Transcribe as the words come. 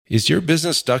Is your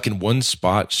business stuck in one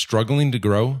spot, struggling to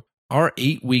grow? Our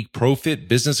 8-week ProFit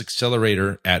Business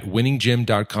Accelerator at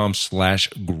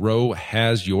winninggym.com/grow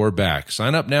has your back.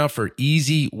 Sign up now for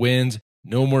easy wins,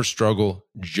 no more struggle,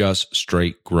 just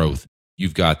straight growth.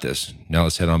 You've got this. Now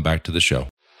let's head on back to the show.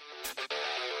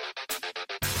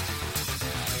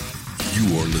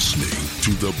 You are listening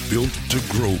to the Built to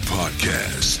Grow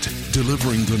podcast,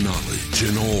 delivering the knowledge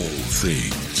in all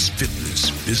things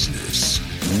fitness business.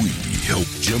 We help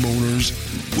gym owners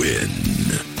win.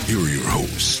 Here are your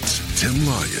hosts, Tim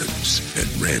Lyons and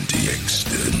Randy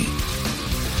Exton.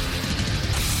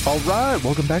 All right,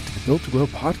 welcome back to the Built to Grow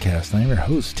podcast. I'm your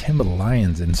host, Tim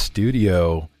Lyons, in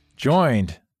studio,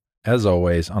 joined, as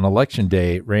always, on Election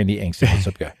Day, Randy Exton. What's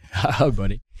up, guy? Hi,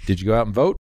 buddy. Did you go out and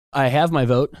vote? I have my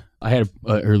vote. I had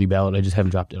an early ballot. I just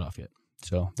haven't dropped it off yet.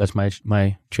 So that's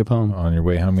my trip home. On your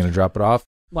way home, going to drop it off?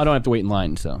 Well, I don't have to wait in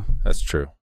line, so. That's true.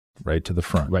 Right to the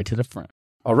front. Right to the front.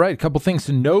 All right, a couple things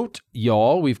to note,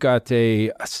 y'all. We've got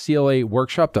a CLA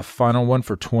workshop, the final one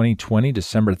for 2020,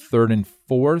 December 3rd and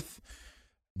 4th.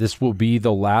 This will be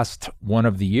the last one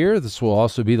of the year. This will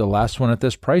also be the last one at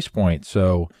this price point.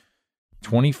 So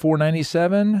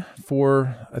 $24.97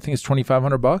 for, I think it's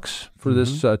 $2,500 for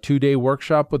this 2-day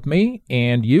workshop with me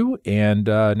and you. And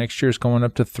next year is going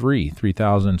up to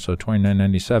 $3,000, so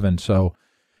 $29.97. So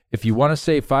if you want to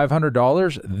save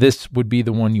 $500, this would be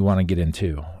the one you want to get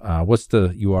into. What's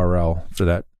the URL for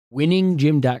that?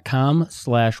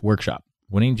 winninggym.com/workshop.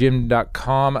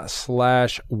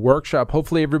 winninggym.com/workshop.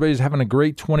 Hopefully everybody's having a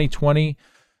great 2020.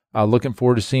 Looking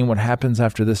forward to seeing what happens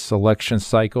after this election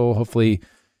cycle. Hopefully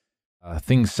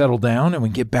things settle down and we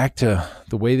get back to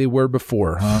the way they were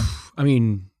before, huh? I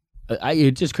mean,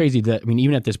 it's just crazy that,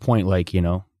 even at this point,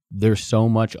 there's so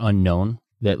much unknown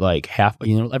that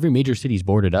every major city's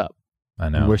boarded up. I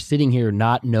know. And we're sitting here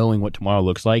not knowing what tomorrow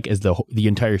looks like as the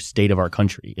entire state of our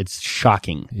country. It's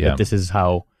shocking that this is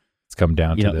how it's come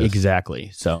down to this. Exactly.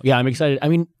 So yeah, I'm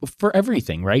excited. For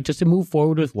everything, right? Just to move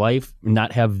forward with life,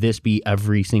 not have this be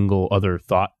every single other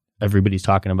thought everybody's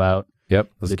talking about. Yep.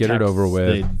 Let's get it over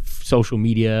with. The social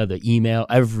media, the email,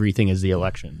 everything is the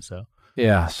election. So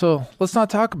yeah. So let's not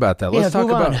talk about that. Let's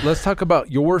talk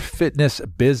about your fitness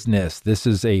business. This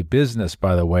is a business,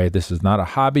 by the way. This is not a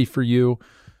hobby for you.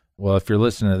 Well, if you're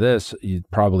listening to this, it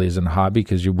probably isn't a hobby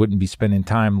because you wouldn't be spending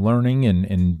time learning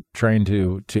and trying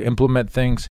to implement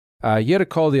things. You had a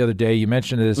call the other day. You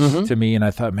mentioned this to me, and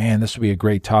I thought, man, this would be a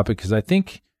great topic because I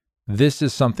think this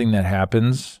is something that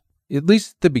happens, at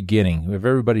least at the beginning of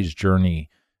everybody's journey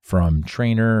from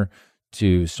trainer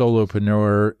to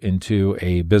solopreneur into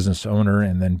a business owner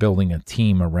and then building a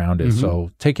team around it.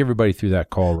 So take everybody through that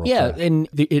call real fast. And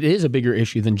it is a bigger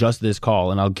issue than just this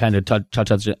call, and I'll kind of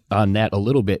touch on that a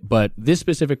little bit. But this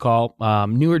specific call,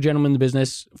 newer gentleman in the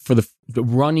business for the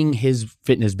running his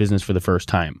fitness business for the first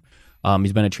time.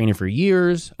 He's been a trainer for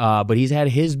years, but he's had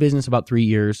his business about 3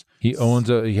 years. He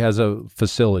has a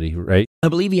facility, right? I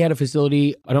believe he had a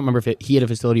facility. I don't remember if he had a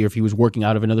facility or if he was working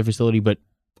out of another facility, but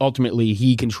ultimately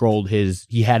he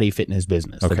had a fitness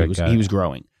business that he was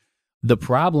growing. The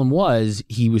problem was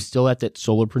he was still at that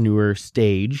solopreneur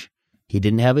stage. He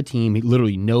didn't have a team.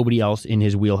 Literally nobody else in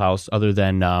his wheelhouse other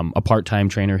than a part-time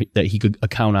trainer that he could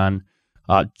count on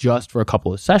just for a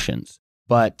couple of sessions.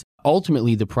 But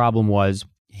ultimately the problem was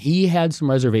he had some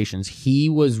reservations. He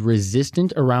was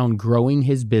resistant around growing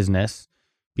his business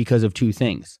because of two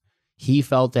things. He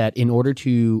felt that in order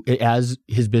to, as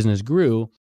his business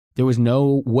grew, there was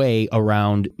no way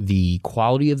around the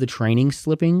quality of the training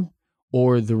slipping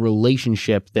or the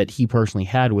relationship that he personally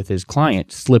had with his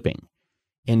client slipping.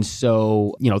 And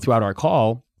so, throughout our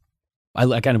call,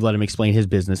 I kind of let him explain his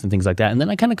business and things like that. And then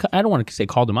I don't want to say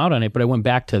called him out on it, but I went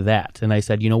back to that. And I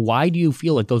said, why do you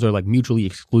feel like those are like mutually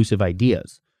exclusive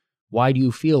ideas? Why do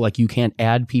you feel like you can't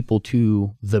add people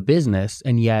to the business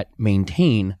and yet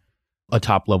maintain a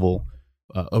top level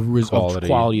of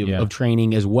quality of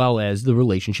training as well as the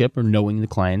relationship or knowing the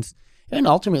clients? And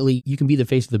ultimately, you can be the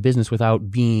face of the business without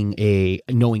being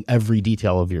knowing every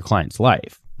detail of your client's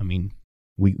life. I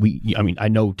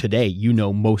know today,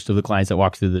 most of the clients that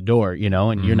walk through the door,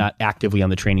 and you're not actively on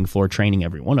the training floor training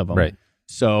every one of them. Right.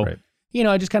 So,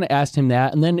 I just kind of asked him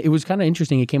that. And then it was kind of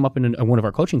interesting. It came up in one of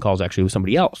our coaching calls, actually, with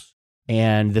somebody else.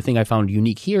 And the thing I found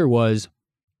unique here was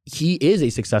he is a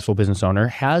successful business owner,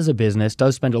 has a business,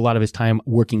 does spend a lot of his time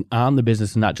working on the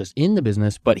business and not just in the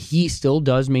business, but he still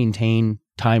does maintain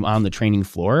time on the training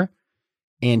floor.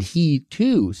 And he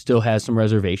too still has some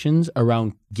reservations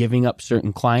around giving up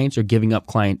certain clients or giving up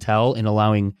clientele and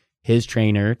allowing his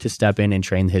trainer to step in and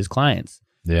train his clients.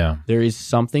 Yeah. There is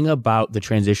something about the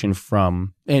transition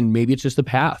from, and maybe it's just the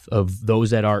path of those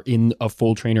that are in a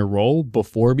full trainer role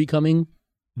before becoming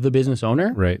the business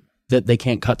owner, right? That they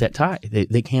can't cut that tie.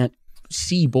 They can't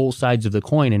see both sides of the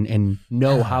coin and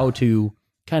know how to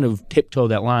kind of tiptoe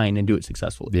that line and do it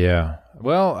successfully. Yeah.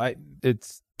 Well,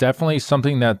 it's definitely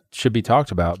something that should be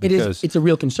talked about because it's a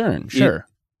real concern. Sure.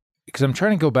 Because I'm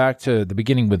trying to go back to the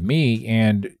beginning with me,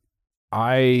 and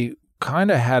I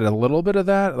kind of had a little bit of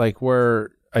that, like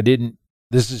where I didn't,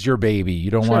 this is your baby.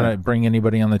 You don't want to bring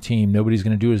anybody on the team. Nobody's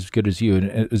going to do it as good as you.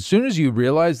 And as soon as you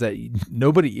realize that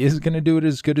nobody is going to do it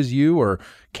as good as you or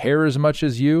care as much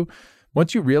as you,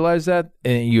 once you realize that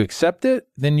and you accept it,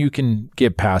 then you can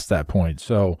get past that point.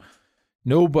 So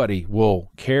nobody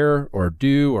will care or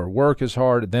do or work as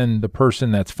hard than the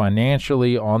person that's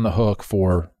financially on the hook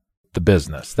for the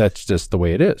business. That's just the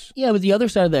way it is. Yeah, but the other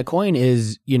side of that coin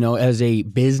is, as a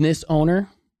business owner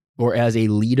or as a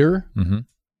leader,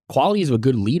 qualities of a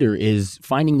good leader is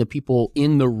finding the people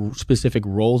in the specific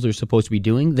roles they're supposed to be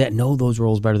doing that know those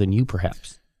roles better than you,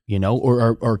 perhaps,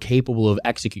 or are capable of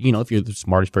executing. If you're the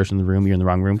smartest person in the room, you're in the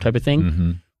wrong room type of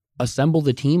thing. Assemble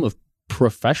the team of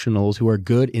professionals who are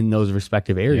good in those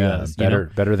respective areas.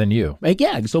 Better than you.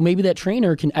 Yeah. So maybe that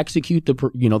trainer can execute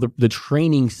the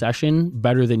training session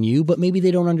better than you, but maybe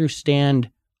they don't understand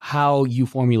how you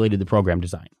formulated the program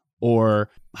design or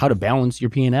how to balance your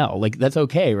P&L. Like, that's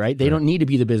okay, right? They don't need to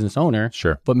be the business owner.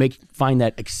 Sure. But find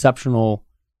that exceptional,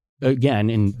 again,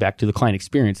 and back to the client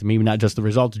experience, maybe not just the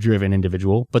results-driven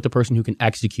individual, but the person who can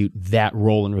execute that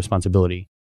role and responsibility.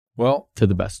 Well, to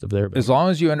the best of their ability. As long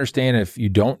as you understand, if you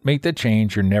don't make the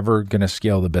change, you're never going to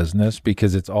scale the business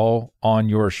because it's all on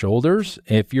your shoulders.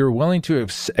 If you're willing to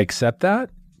accept that,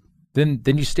 then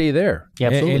you stay there. Yeah,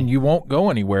 absolutely. And you won't go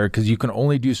anywhere because you can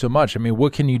only do so much. I mean,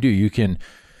 what can you do? You can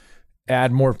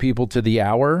add more people to the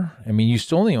hour. I mean, you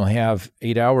still only have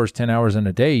 8 hours, 10 hours in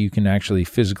a day. You can actually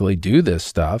physically do this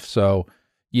stuff. So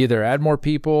you either add more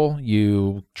people,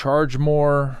 you charge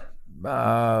more,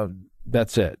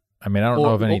 that's it. I mean, I don't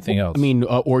know of anything else. I mean,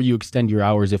 or you extend your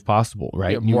hours if possible,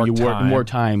 right? Yeah, you work more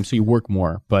time, so you work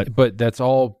more. But that's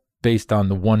all based on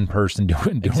the one person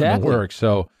doing the work.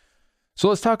 So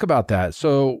let's talk about that.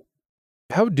 So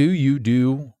how do you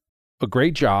do a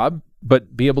great job,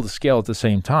 but be able to scale at the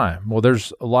same time? Well,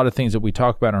 there's a lot of things that we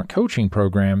talk about in our coaching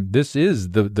program. This is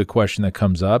the question that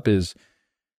comes up is,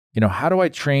 how do I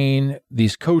train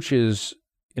these coaches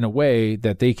in a way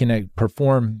that they can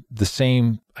perform the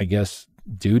same, I guess,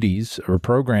 duties or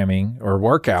programming or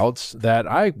workouts that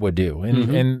I would do?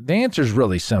 And the answer is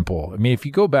really simple. I mean, if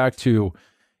you go back to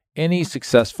any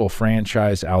successful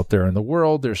franchise out there in the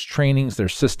world, there's trainings,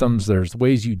 there's systems, there's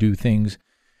ways you do things.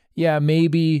 Yeah,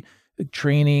 maybe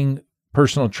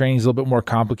personal training is a little bit more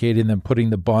complicated than putting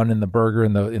the bun and the burger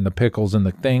and the pickles and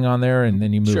the thing on there and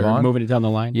then you move on. Moving it down the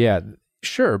line. Yeah,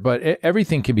 sure. But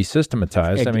everything can be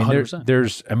systematized. I mean, 100%.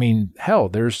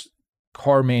 There's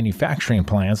car manufacturing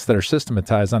plants that are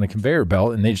systematized on a conveyor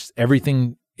belt, and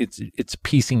it's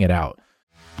piecing it out.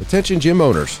 Attention gym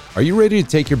owners, are you ready to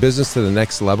take your business to the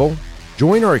next level?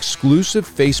 Join our exclusive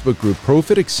Facebook group,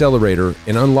 Profit Accelerator,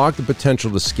 and unlock the potential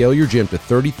to scale your gym to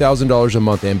 $30,000 a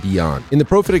month and beyond. In the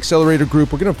Profit Accelerator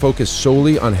group, we're going to focus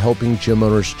solely on helping gym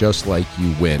owners just like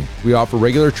you win. We offer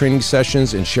regular training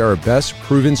sessions and share our best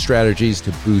proven strategies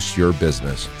to boost your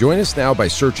business. Join us now by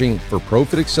searching for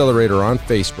Profit Accelerator on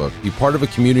Facebook. Be part of a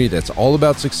community that's all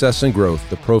about success and growth,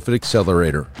 the Profit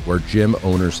Accelerator, where gym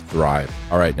owners thrive.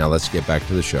 All right, now let's get back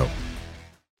to the show.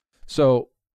 So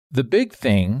the big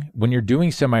thing when you're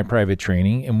doing semi-private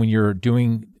training and when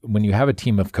you have a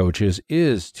team of coaches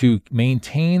is to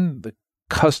maintain the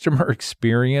customer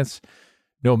experience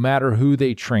no matter who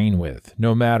they train with,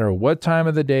 no matter what time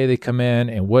of the day they come in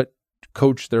and what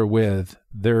coach they're with,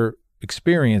 their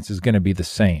experience is going to be the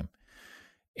same.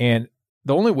 And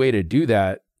the only way to do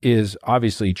that is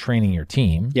obviously training your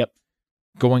team. Yep.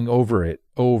 Going over it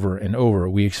over and over.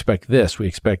 We expect this. We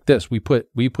expect this. We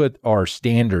put our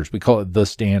standards. We call it the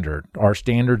standard. Our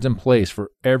standards in place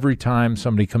for every time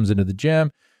somebody comes into the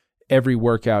gym. Every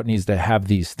workout needs to have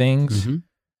these things. Mm-hmm.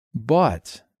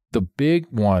 But the big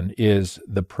one is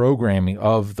the programming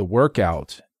of the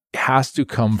workout has to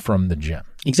come from the gym.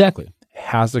 Exactly. It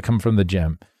has to come from the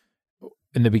gym.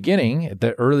 In the beginning, at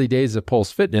the early days of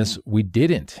Pulse Fitness, we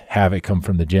didn't have it come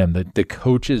from the gym. The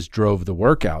coaches drove the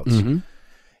workouts. Mm-hmm.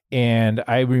 And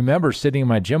I remember sitting in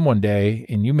my gym one day,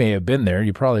 and you may have been there,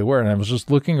 you probably were, and I was just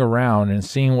looking around and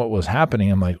seeing what was happening.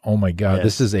 I'm like, oh my God,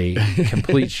 This is a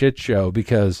complete shit show,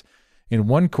 because in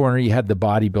one corner you had the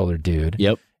bodybuilder dude.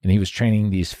 Yep. and he was training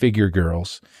these figure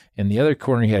girls. In the other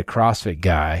corner, he had a CrossFit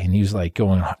guy, and he was like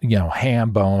going,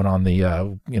 ham bone on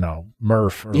the,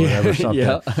 Murph or whatever, something.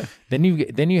 Yeah. Then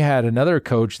you had another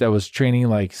coach that was training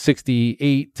like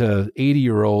 68 to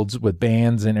 80-year-olds with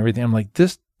bands and everything. I'm like,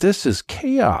 this is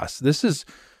chaos. This is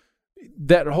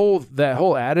that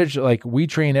whole adage, like, we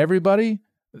train everybody.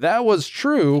 That was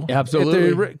true.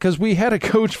 Absolutely. Because we had a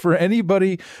coach for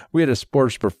anybody. We had a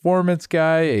sports performance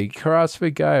guy, a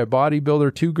CrossFit guy, a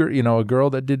bodybuilder, a girl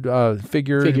that did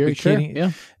figure bikini. Sure,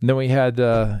 yeah. And then we had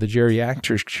the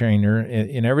geriatrics trainer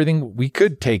and everything. We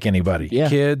could take anybody. Yeah.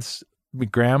 Kids,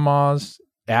 grandmas,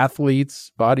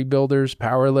 athletes, bodybuilders,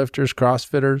 powerlifters,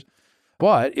 CrossFitters.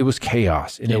 But it was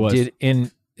chaos.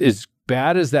 And as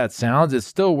bad as that sounds, it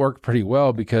still worked pretty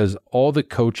well because all the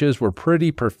coaches were pretty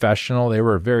professional. They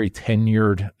were very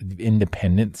tenured,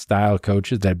 independent style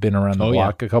coaches that had been around the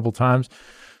block a couple times.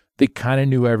 They kind of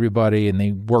knew everybody and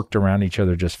they worked around each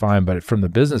other just fine. But from the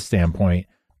business standpoint,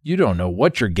 you don't know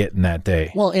what you're getting that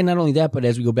day. Well, and not only that, but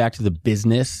as we go back to the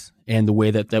business and the way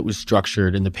that was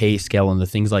structured and the pay scale and the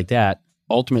things like that,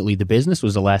 ultimately the business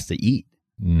was the last to eat,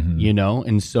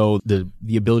 and so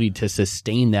the ability to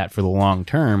sustain that for the long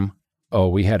term. Oh,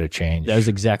 we had to change. That was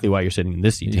exactly why you're sitting in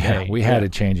this seat today. Yeah, we had to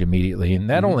change immediately. And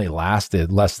that only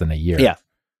lasted less than a year. Yeah.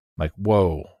 Like,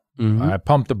 whoa, I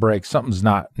pumped the brakes. Something's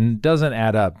doesn't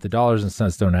add up. The dollars and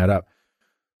cents don't add up.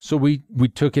 So we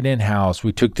took it in-house.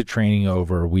 We took the training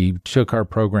over. We took our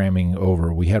programming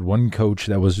over. We had one coach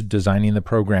that was designing the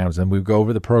programs, and we would go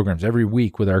over the programs every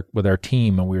week with our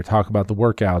team, and we would talk about the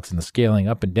workouts and the scaling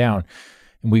up and down.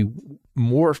 And we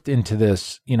morphed into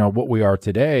this, what we are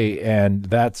today, and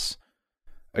that's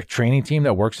a training team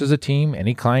that works as a team.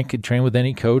 Any client could train with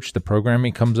any coach. The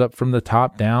programming comes up from the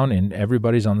top down and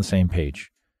everybody's on the same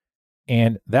page.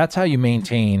 And that's how you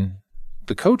maintain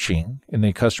the coaching and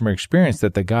the customer experience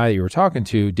that the guy you were talking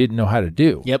to didn't know how to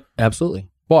do. Yep, absolutely.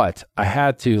 But I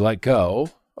had to let go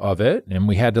of it and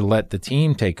we had to let the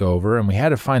team take over and we had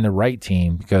to find the right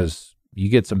team because you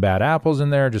get some bad apples in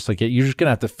there, just like you're just going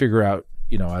to have to figure out,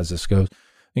 as this goes.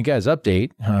 And guys,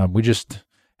 update, we just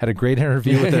had a great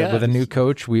interview with a new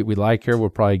coach. We like her.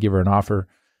 We'll probably give her an offer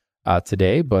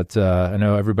today. But I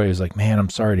know everybody was like, man, I'm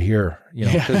sorry to hear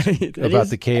about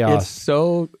the chaos. It's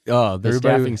so, the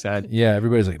staffing side. Yeah,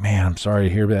 everybody's like, man, I'm sorry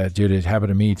to hear that, dude. It happened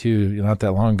to me too not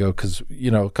that long ago. Because,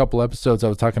 a couple episodes I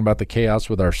was talking about the chaos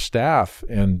with our staff.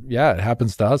 And yeah, it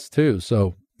happens to us too.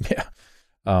 So yeah.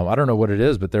 I don't know what it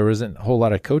is, but there isn't a whole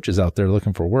lot of coaches out there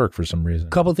looking for work for some reason. A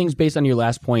couple of things based on your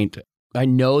last point. I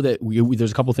know that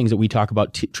there's a couple of things that we talk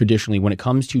about traditionally when it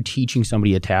comes to teaching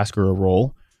somebody a task or a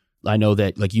role. I know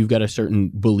that like you've got a certain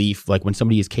belief, like when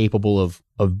somebody is capable of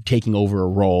taking over a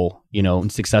role,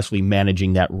 and successfully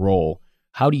managing that role,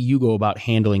 how do you go about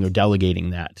handling or delegating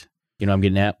that? I'm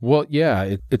getting at? Well,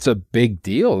 yeah, it's a big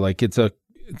deal. Like it's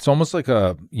almost like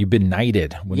you've been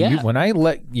knighted when I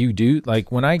let you do,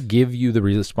 like when I give you the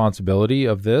responsibility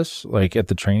of this, like at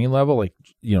the training level, like,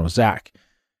 Zach,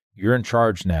 you're in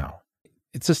charge now.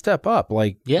 It's a step up.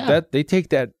 Like that they take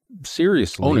that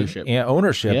seriously.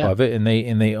 Ownership of it and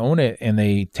they own it and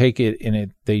they take it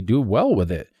and they do well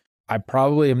with it. I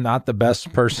probably am not the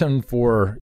best person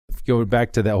for going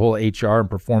back to that whole HR and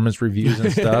performance reviews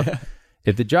and stuff.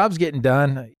 If the job's getting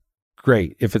done,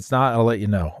 great. If it's not, I'll let you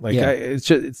know. Like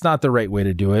it's not the right way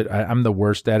to do it. I'm the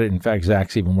worst at it. In fact,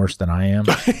 Zach's even worse than I am.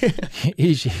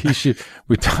 he should.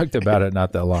 We talked about it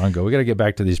not that long ago. We got to get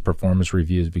back to these performance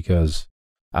reviews because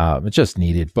it's just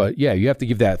needed. But yeah, you have to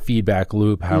give that feedback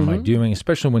loop. How am I doing?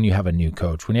 Especially when you have a new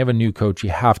coach. When you have a new coach, you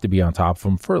have to be on top of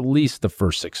them for at least the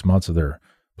first 6 months of their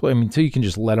play. Until you can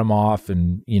just let them off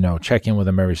and, check in with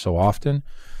them every so often.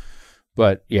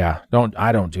 But yeah,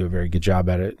 I don't do a very good job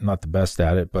at it. I'm not the best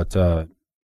at it, but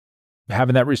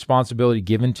having that responsibility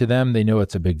given to them, they know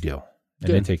it's a big deal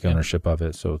and they take ownership of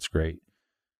it. So it's great.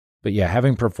 But yeah,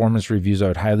 having performance reviews, I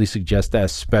would highly suggest that,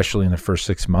 especially in the first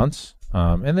 6 months.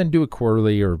 And then do it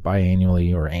quarterly or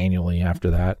biannually or annually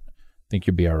after that. I think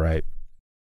you'll be all right.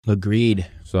 Agreed.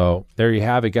 So there you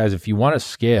have it, guys. If you want to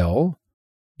scale,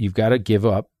 you've got to give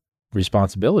up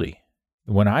responsibility.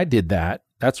 When I did that,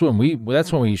 that's when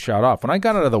we shot off. When I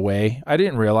got out of the way, I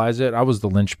didn't realize it. I was the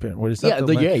linchpin. What is that?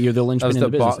 You're the linchpin in the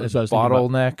business. The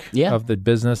bottleneck of the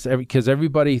business. Because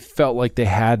everybody felt like they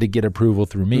had to get approval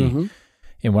through me.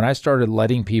 And when I started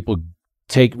letting people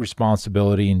take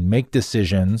responsibility and make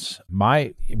decisions,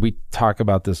 we talk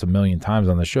about this a million times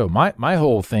on the show. My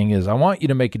whole thing is I want you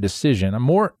to make a decision. I'm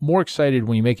more excited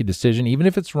when you make a decision, even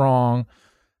if it's wrong,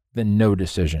 than no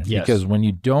decision. Yes. Because when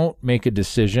you don't make a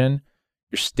decision,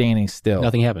 you're standing still.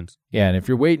 Nothing happens. Yeah, and if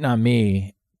you're waiting on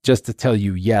me just to tell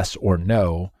you yes or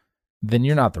no, then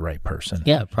you're not the right person.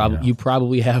 Yeah, probably. You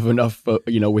probably have enough,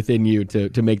 within you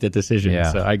to make that decision.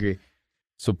 Yeah. So I agree.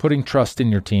 So putting trust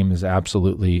in your team is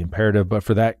absolutely imperative. But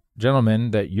for that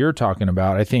gentleman that you're talking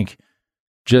about, I think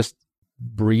just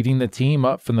breeding the team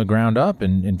up from the ground up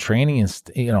and training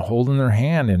and, holding their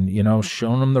hand and,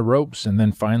 showing them the ropes and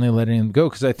then finally letting them go.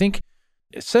 Because I think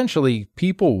essentially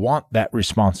people want that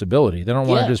responsibility. They don't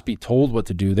want to just be told what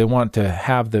to do. They want to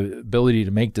have the ability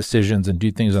to make decisions and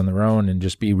do things on their own and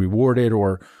just be rewarded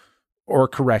or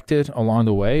corrected along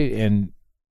the way. And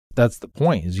that's the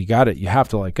point, is you have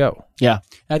to let go. Yeah.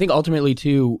 I think ultimately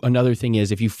too, another thing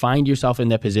is if you find yourself in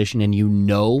that position and you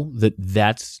know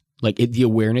that's like the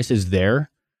awareness is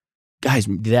there, guys,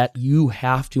 that you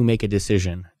have to make a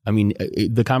decision. I mean,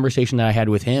 the conversation that I had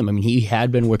with him, he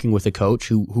had been working with a coach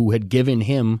who had given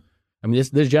him, this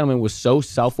gentleman was so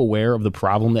self-aware of the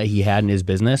problem that he had in his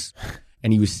business,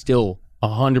 and he was still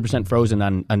 100% frozen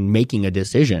on making a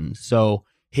decision. So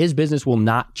his business will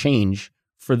not change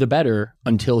for the better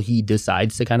until he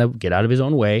decides to kind of get out of his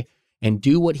own way and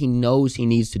do what he knows he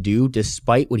needs to do,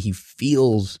 despite what he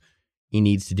feels he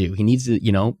needs to do. He needs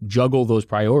to, juggle those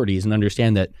priorities and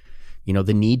understand that,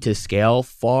 the need to scale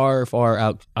far,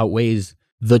 far outweighs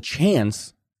the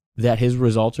chance that his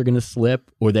results are going to slip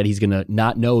or that he's going to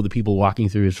not know the people walking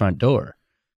through his front door.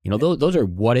 Those are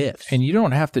what ifs. And you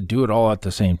don't have to do it all at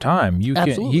the same time. You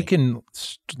can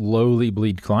slowly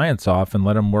bleed clients off and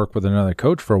let them work with another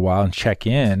coach for a while and check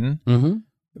in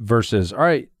versus, all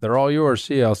right, they're all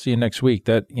yours. I'll see you next week.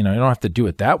 That, you don't have to do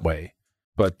it that way.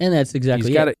 And that's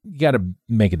exactly it. You got to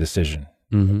make a decision.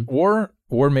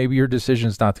 Or maybe your decision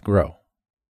is not to grow.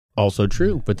 Also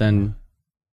true. But then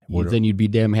you'd be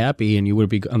damn happy and you would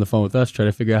be on the phone with us trying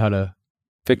to figure out how to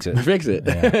fix it.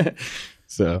 Yeah.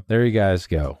 So there you guys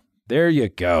go. There you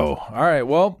go. All right.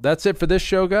 Well, that's it for this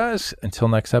show, guys. Until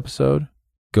next episode,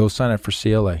 go sign up for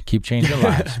CLA. Keep changing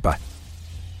lives. Bye.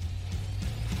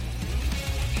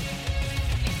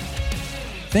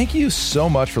 Thank you so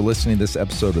much for listening to this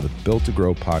episode of the Built to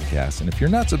Grow podcast. And if you're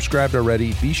not subscribed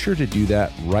already, be sure to do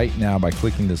that right now by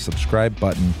clicking the subscribe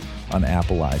button on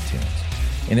Apple iTunes.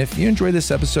 And if you enjoyed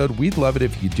this episode, we'd love it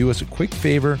if you do us a quick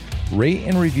favor, rate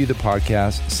and review the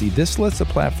podcast. See, this lets the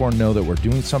platform know that we're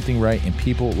doing something right and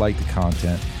people like the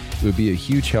content. It would be a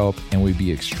huge help and we'd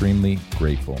be extremely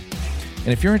grateful. And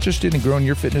if you're interested in growing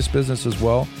your fitness business as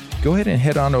well, go ahead and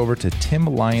head on over to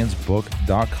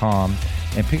timlyonsbook.com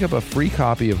and pick up a free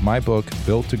copy of my book,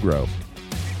 Built to Grow.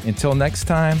 Until next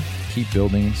time, keep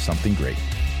building something great.